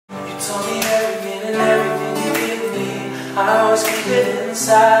told me everything and everything you give me, I always keep it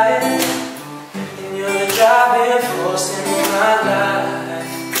inside. And you're the driving force in my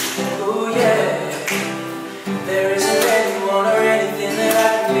life. Ooh yeah. There isn't anyone or anything that I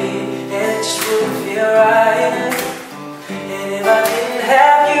can be, and it just wouldn't feel right. And if I didn't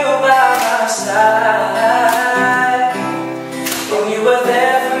have you by my side, when you were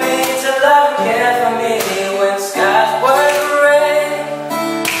there for me to love and care for me, when skies were gray,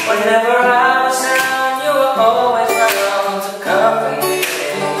 whenever I was down, you were always